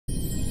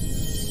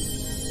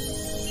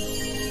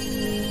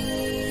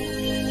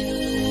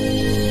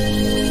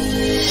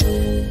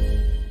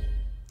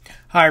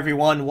Hi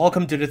everyone,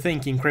 welcome to the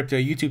Thinking Crypto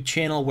YouTube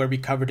channel where we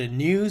cover the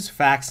news,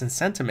 facts, and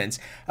sentiments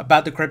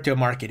about the crypto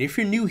market. If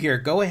you're new here,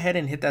 go ahead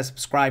and hit that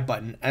subscribe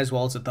button as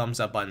well as the thumbs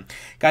up button.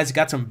 Guys, I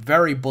got some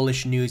very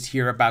bullish news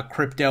here about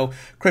crypto.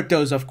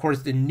 Crypto is of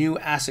course the new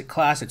asset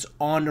class. It's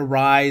on the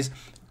rise.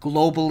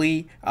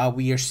 Globally,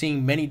 we are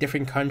seeing many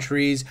different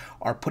countries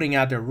are putting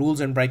out their rules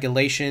and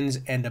regulations,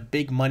 and the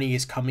big money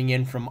is coming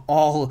in from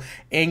all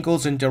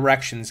angles and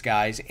directions,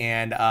 guys.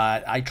 And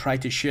I try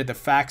to share the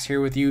facts here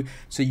with you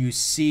so you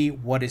see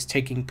what is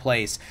taking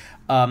place.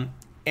 And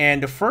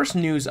the first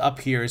news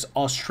up here is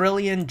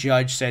Australian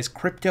judge says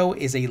crypto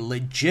is a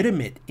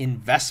legitimate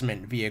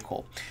investment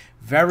vehicle.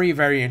 Very,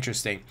 very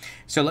interesting.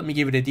 So let me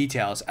give you the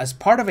details. As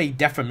part of a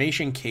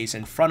defamation case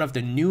in front of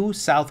the New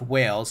South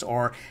Wales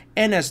or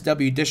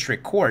NSW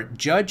District Court,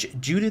 Judge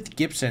Judith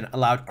Gibson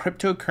allowed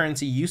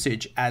cryptocurrency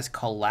usage as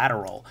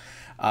collateral.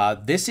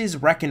 This is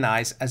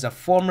recognized as a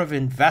form of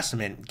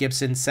investment,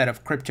 Gibson said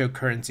of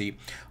cryptocurrency,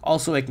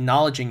 also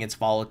acknowledging its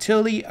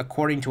volatility,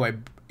 according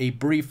to a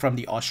brief from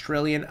the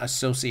Australian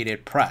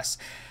Associated Press.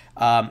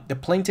 The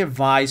plaintiff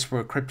vies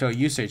for crypto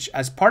usage.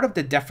 As part of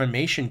the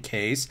defamation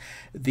case,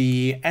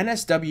 the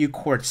NSW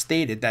court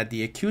stated that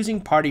the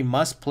accusing party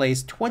must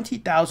place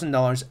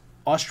 $20,000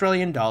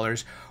 Australian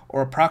dollars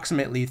or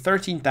approximately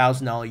 $13,000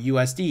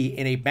 USD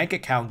in a bank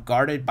account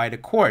guarded by the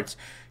courts.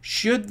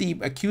 Should the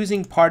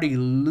accusing party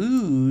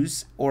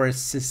lose or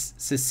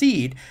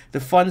secede,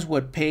 the funds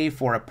would pay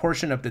for a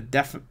portion of the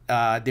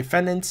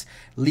defendant's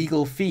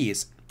legal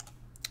fees.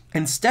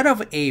 Instead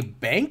of a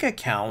bank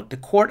account, the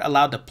court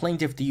allowed the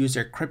plaintiff to use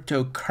their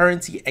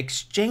cryptocurrency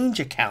exchange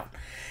account.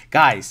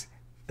 Guys,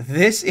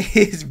 this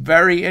is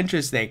very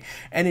interesting,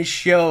 and it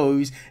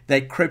shows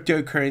that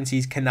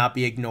cryptocurrencies cannot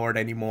be ignored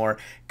anymore.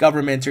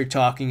 Governments are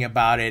talking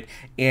about it,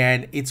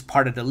 and it's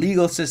part of the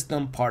legal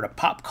system, part of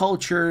pop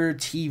culture,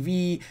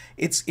 TV.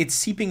 It's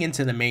seeping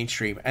into the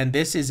mainstream, and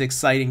this is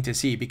exciting to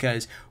see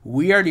because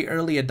we are the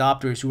early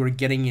adopters who are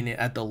getting in it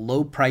at the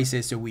low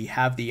prices, so we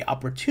have the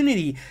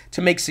opportunity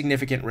to make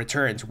significant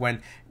returns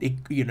when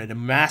the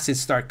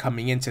masses start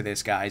coming into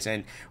this, guys.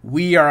 And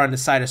we are on the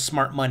side of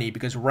smart money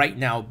because right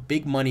now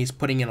big money is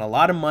putting in a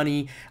lot of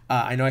money.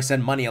 I know I said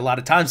money a lot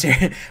of times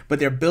here, but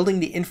they're building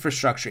the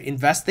infrastructure,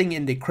 investing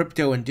in the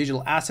crypto and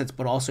digital assets,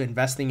 but also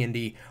investing in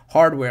the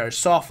hardware,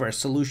 software,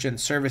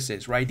 solutions,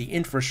 services, right? The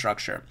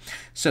infrastructure.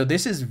 So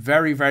this is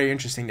very, very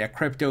interesting that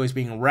crypto is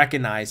being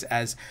recognized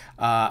as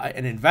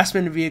an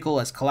investment vehicle,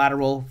 as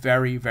collateral.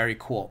 Very, very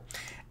cool.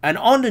 And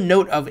on the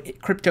note of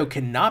crypto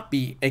cannot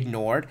be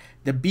ignored,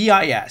 the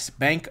BIS,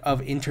 Bank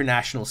of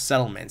International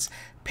Settlements,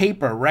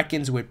 paper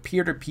reckons with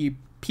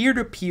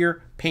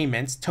peer-to-peer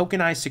payments,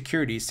 tokenized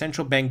securities,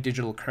 central bank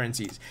digital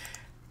currencies.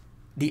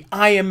 The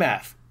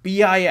IMF,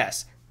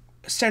 BIS,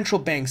 central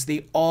banks,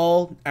 they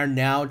all are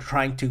now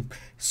trying to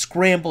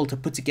scramble to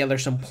put together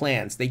some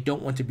plans. They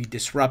don't want to be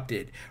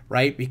disrupted,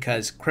 right?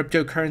 Because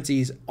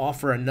cryptocurrencies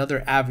offer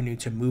another avenue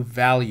to move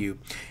value,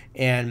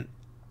 and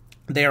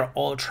they are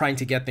all trying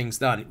to get things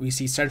done. We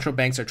see central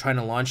banks are trying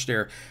to launch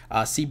their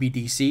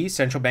CBDC,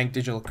 central bank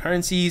digital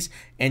currencies,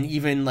 and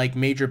even like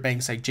major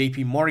banks like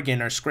JP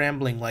Morgan are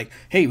scrambling like,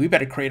 hey, we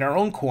better create our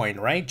own coin,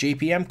 right?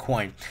 JPM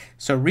coin.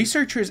 So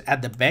researchers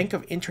at the Bank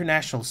of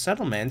International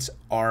Settlements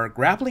are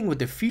grappling with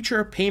the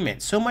future of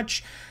payment, so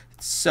much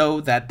so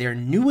that their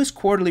newest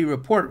quarterly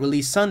report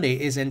released Sunday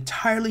is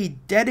entirely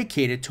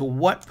dedicated to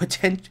what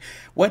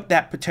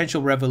that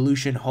potential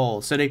revolution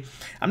holds. So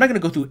I'm not going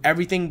to go through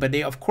everything, but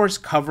they of course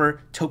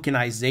cover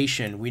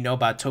tokenization. We know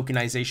about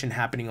tokenization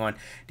happening on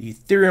the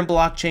Ethereum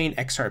blockchain,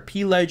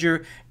 XRP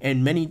ledger,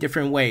 and many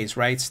different ways,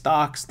 right?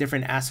 Stocks,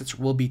 different assets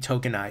will be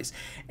tokenized.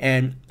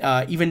 And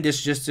even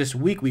just this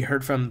week, we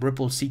heard from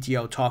Ripple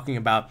CTO talking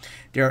about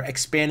they're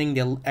expanding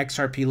the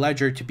XRP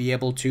ledger to be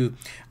able to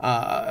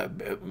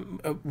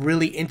really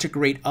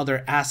integrate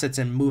other assets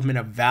and movement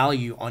of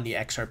value on the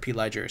XRP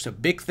ledger. So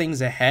big things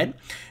ahead.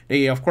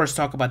 They of course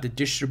talk about the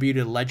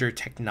distributed ledger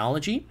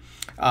technology.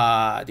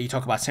 They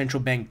talk about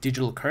central bank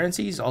digital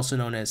currencies, also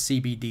known as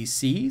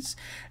CBDCs,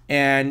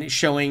 and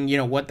showing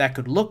what that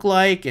could look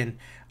like. And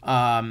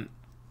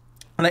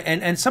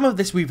some of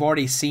this we've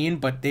already seen,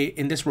 but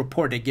in this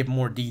report they give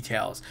more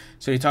details.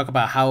 So they talk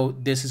about how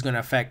this is going to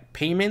affect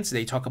payments.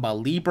 They talk about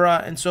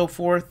Libra and so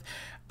forth.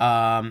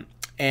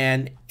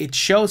 And it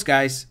shows,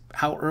 guys,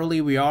 how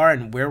early we are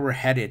and where we're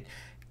headed.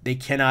 They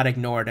cannot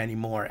ignore it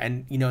anymore.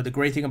 And the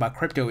great thing about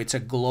crypto, it's a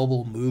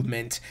global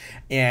movement.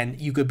 And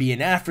you could be in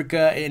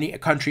Africa, any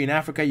country in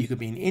Africa, you could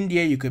be in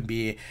India, you could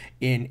be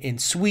in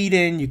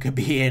Sweden, you could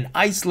be in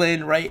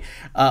Iceland, right?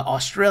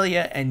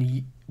 Australia,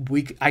 and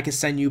I can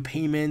send you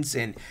payments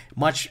and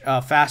much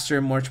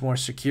faster, much more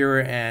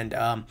secure,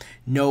 and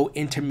no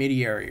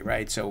intermediary,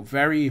 right? So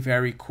very,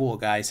 very cool,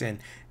 guys. And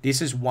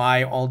this is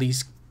why all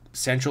these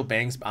central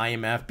banks,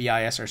 IMF,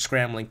 BIS, are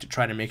scrambling to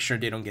try to make sure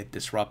they don't get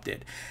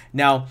disrupted.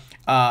 Now,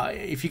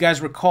 if you guys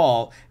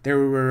recall, there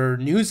were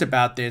news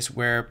about this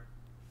where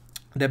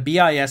the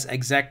BIS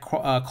exec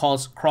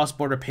calls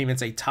cross-border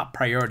payments a top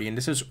priority, and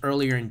this was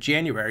earlier in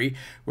January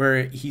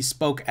where he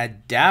spoke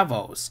at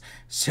Davos.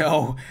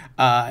 So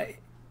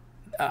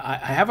I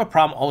have a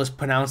problem always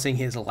pronouncing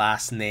his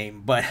last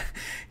name, but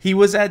he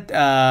was at,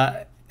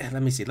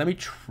 let me see, let me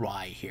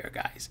try here,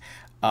 guys.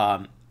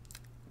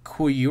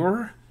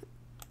 Couilleur,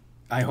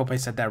 I hope I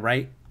said that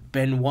right.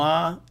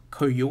 Benoit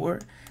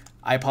Couilleur.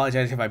 I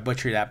apologize if I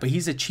butchered that, but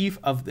he's the chief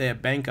of the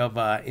Bank of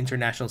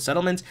International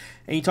Settlements,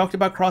 and he talked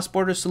about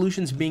cross-border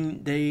solutions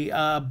being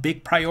the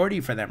big priority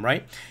for them,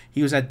 right?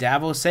 He was at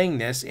Davos saying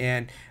this,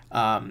 and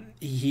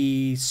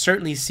he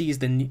certainly sees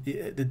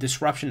the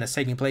disruption that's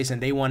taking place,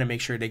 and they want to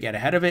make sure they get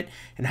ahead of it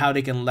and how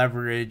they can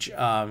leverage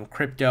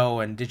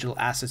crypto and digital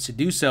assets to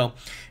do so.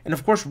 And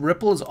of course,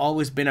 Ripple has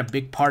always been a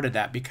big part of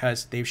that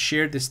because they've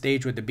shared the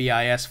stage with the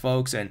BIS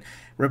folks, and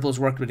Ripple's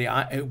working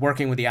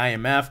with the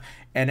IMF,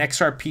 and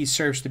XRP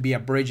serves to be a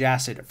bridge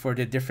asset for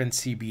the different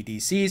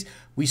CBDCs.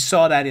 We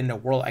saw that in the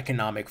World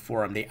Economic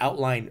Forum. They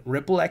outlined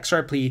Ripple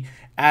XRP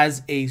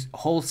as a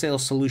wholesale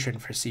solution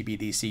for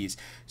CBDCs.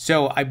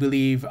 So I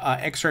believe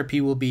XRP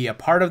will be a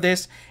part of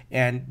this,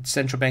 and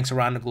central banks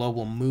around the globe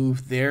will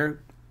move their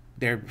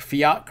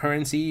fiat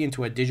currency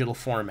into a digital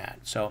format.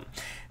 So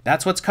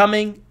that's what's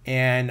coming,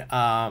 and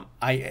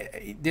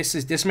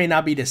this may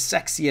not be the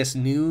sexiest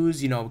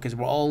news, because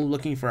we're all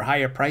looking for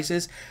higher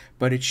prices,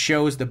 but it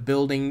shows the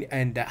building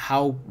and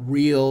how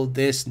real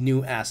this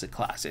new asset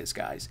class is,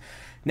 guys.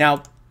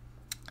 Now,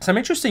 some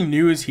interesting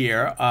news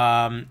here.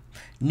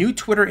 New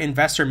Twitter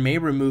investor may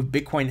remove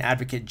Bitcoin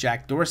advocate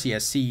Jack Dorsey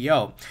as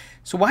CEO.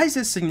 So why is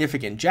this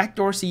significant? Jack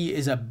Dorsey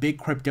is a big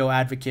crypto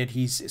advocate.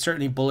 He's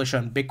certainly bullish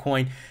on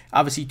Bitcoin.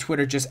 Obviously,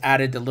 Twitter just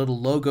added the little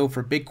logo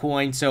for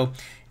Bitcoin.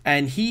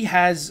 And he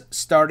has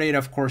started,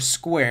 of course,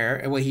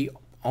 Square. Well, he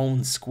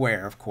owns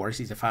Square, of course.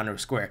 He's the founder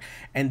of Square.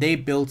 And they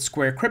built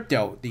Square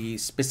Crypto, the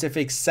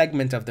specific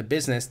segment of the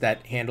business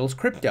that handles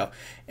crypto.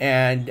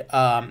 And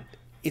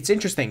it's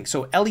interesting.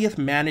 So Elliott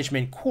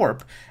Management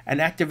Corp, an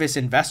activist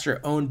investor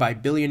owned by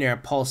billionaire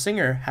Paul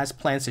Singer, has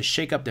plans to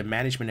shake up the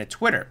management at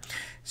Twitter.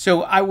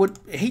 So I would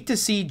hate to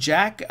see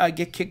Jack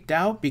get kicked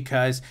out,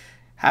 because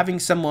having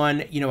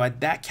someone, at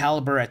that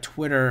caliber at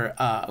Twitter,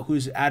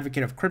 who's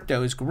advocate of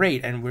crypto is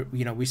great. And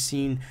we've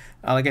seen,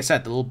 like I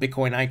said, the little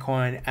Bitcoin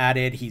icon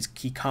added.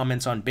 He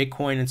comments on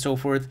Bitcoin and so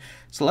forth.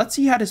 So let's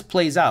see how this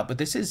plays out. But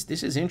this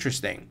is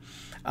interesting.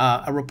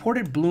 As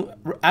reported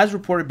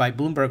by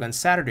Bloomberg on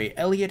Saturday,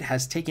 Elliott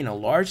has taken a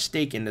large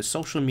stake in the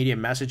social media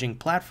messaging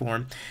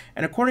platform,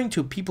 and according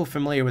to people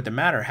familiar with the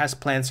matter, has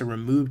plans to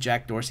remove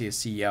Jack Dorsey as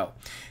CEO.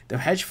 The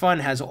hedge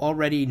fund has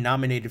already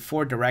nominated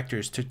 4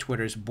 directors to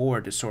Twitter's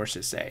board, the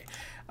sources say.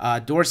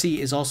 Dorsey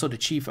is also the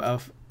chief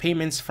of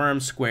payments firm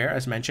Square,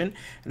 as mentioned,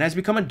 and has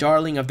become a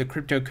darling of the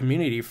crypto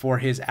community for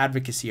his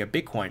advocacy of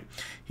Bitcoin.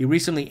 He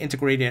recently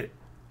integrated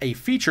a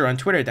feature on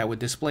Twitter that would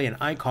display an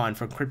icon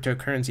for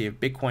cryptocurrency if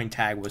Bitcoin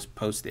tag was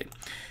posted.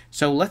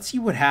 So let's see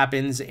what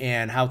happens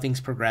and how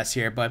things progress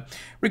here. But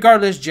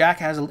regardless, Jack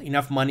has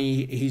enough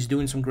money. He's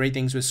doing some great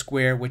things with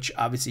Square, which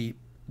obviously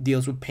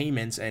deals with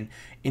payments and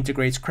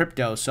integrates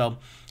crypto. So,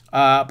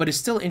 but it's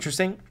still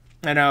interesting.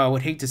 And I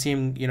would hate to see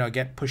him,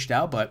 get pushed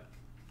out, but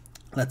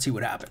let's see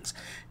what happens.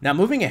 Now,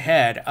 moving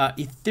ahead,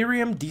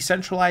 Ethereum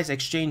decentralized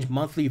exchange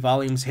monthly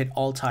volumes hit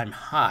all-time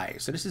high.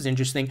 So this is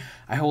interesting.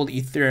 I hold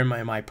Ethereum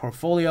in my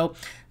portfolio.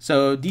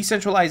 So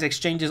decentralized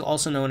exchanges,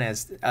 also known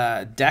as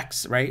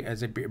DEX, right,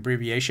 as an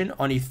abbreviation,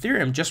 on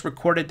Ethereum just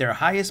recorded their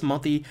highest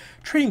monthly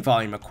trading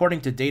volume,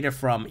 according to data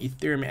from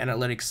Ethereum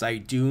analytics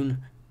site Dune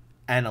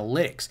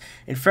Analytics.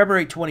 In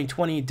February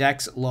 2020,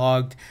 DEX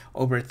logged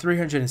over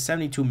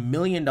 $372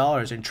 million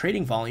in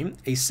trading volume,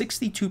 a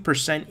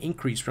 62%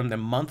 increase from the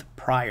month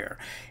prior.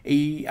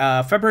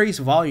 February's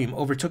volume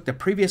overtook the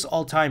previous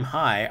all-time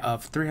high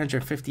of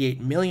 $358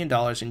 million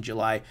in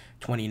July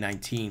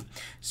 2019.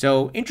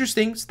 So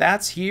interesting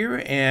stats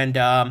here, and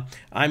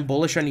I'm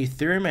bullish on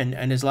Ethereum,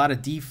 and there's a lot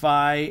of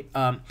DeFi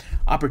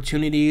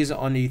opportunities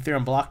on the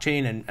Ethereum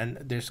blockchain, and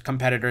there's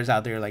competitors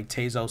out there like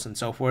Tezos and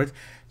so forth.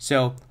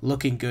 So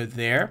looking good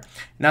there.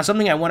 Now,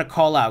 something I want to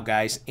call out,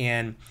 guys,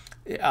 and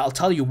I'll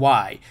tell you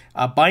why.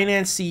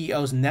 Binance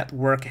CEO's net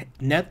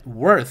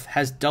worth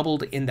has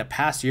doubled in the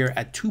past year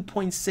at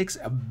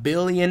 $2.6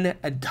 billion,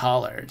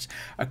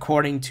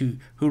 according to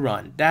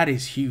Hurun. That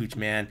is huge,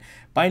 man.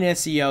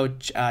 Binance CEO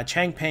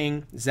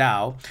Changpeng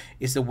Zhao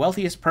is the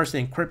wealthiest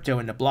person in crypto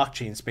in the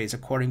blockchain space,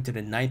 according to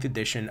the 9th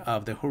edition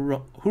of the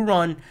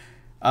Hurun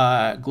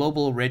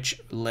Global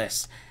Rich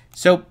List.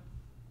 So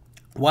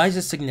why is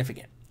this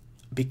significant?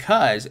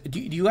 Because do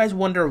you guys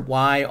wonder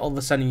why all of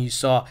a sudden you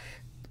saw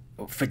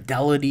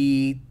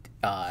Fidelity,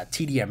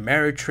 TD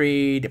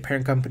Ameritrade, the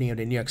parent company of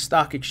the New York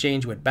Stock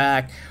Exchange, went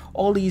back?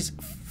 All these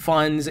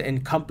funds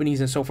and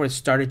companies and so forth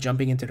started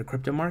jumping into the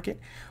crypto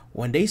market.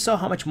 When they saw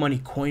how much money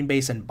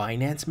Coinbase and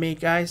Binance made,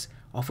 guys,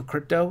 off of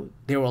crypto,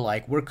 they were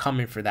like, we're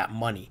coming for that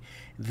money.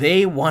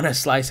 They want a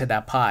slice of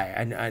that pie,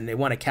 and they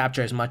want to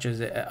capture as much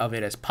of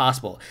it as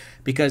possible,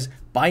 because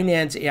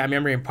Binance, I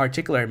remember in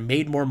particular,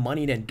 made more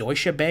money than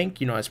Deutsche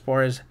Bank, as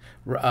far as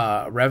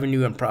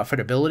revenue and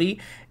profitability,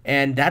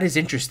 and that is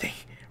interesting,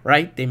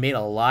 right? They made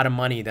a lot of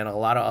money than a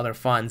lot of other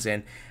funds,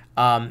 and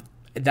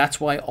That's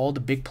why all the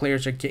big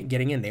players are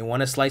getting in. They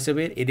want a slice of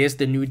it. It is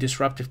the new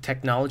disruptive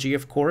technology,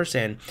 of course,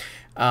 and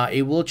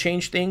it will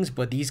change things,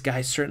 but these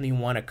guys certainly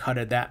want to cut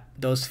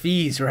those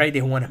fees, right?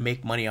 They want to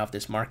make money off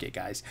this market,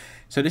 guys.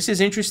 So this is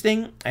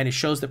interesting, and it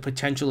shows the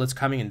potential that's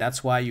coming, and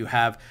that's why you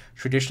have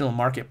traditional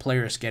market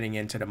players getting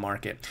into the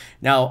market.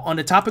 Now, on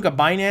the topic of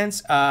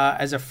Binance,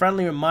 as a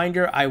friendly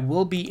reminder, I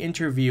will be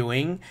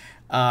interviewing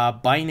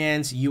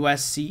Binance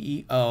US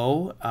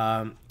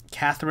CEO,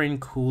 Catherine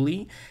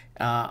Cooley,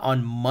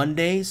 on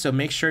Monday. So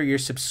make sure you're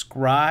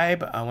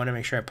subscribed. I want to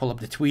make sure I pull up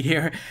the tweet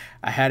here.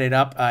 I had it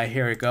up.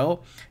 Here we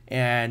go.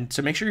 And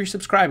so make sure you're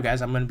subscribed,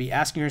 guys. I'm going to be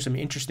asking her some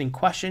interesting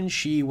questions.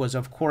 She was,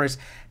 of course,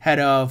 head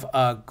of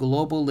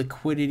global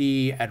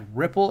liquidity at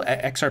Ripple,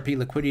 XRP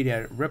liquidity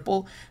at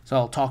Ripple. So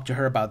I'll talk to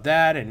her about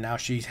that. And now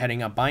she's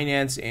heading up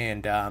Binance,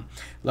 and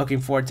looking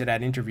forward to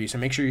that interview. So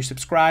make sure you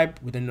subscribe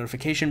with the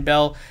notification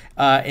bell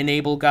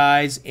enabled,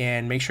 guys,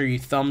 and make sure you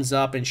thumbs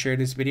up and share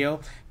this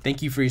video.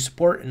 Thank you for your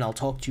support, and I'll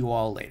talk to you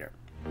all later.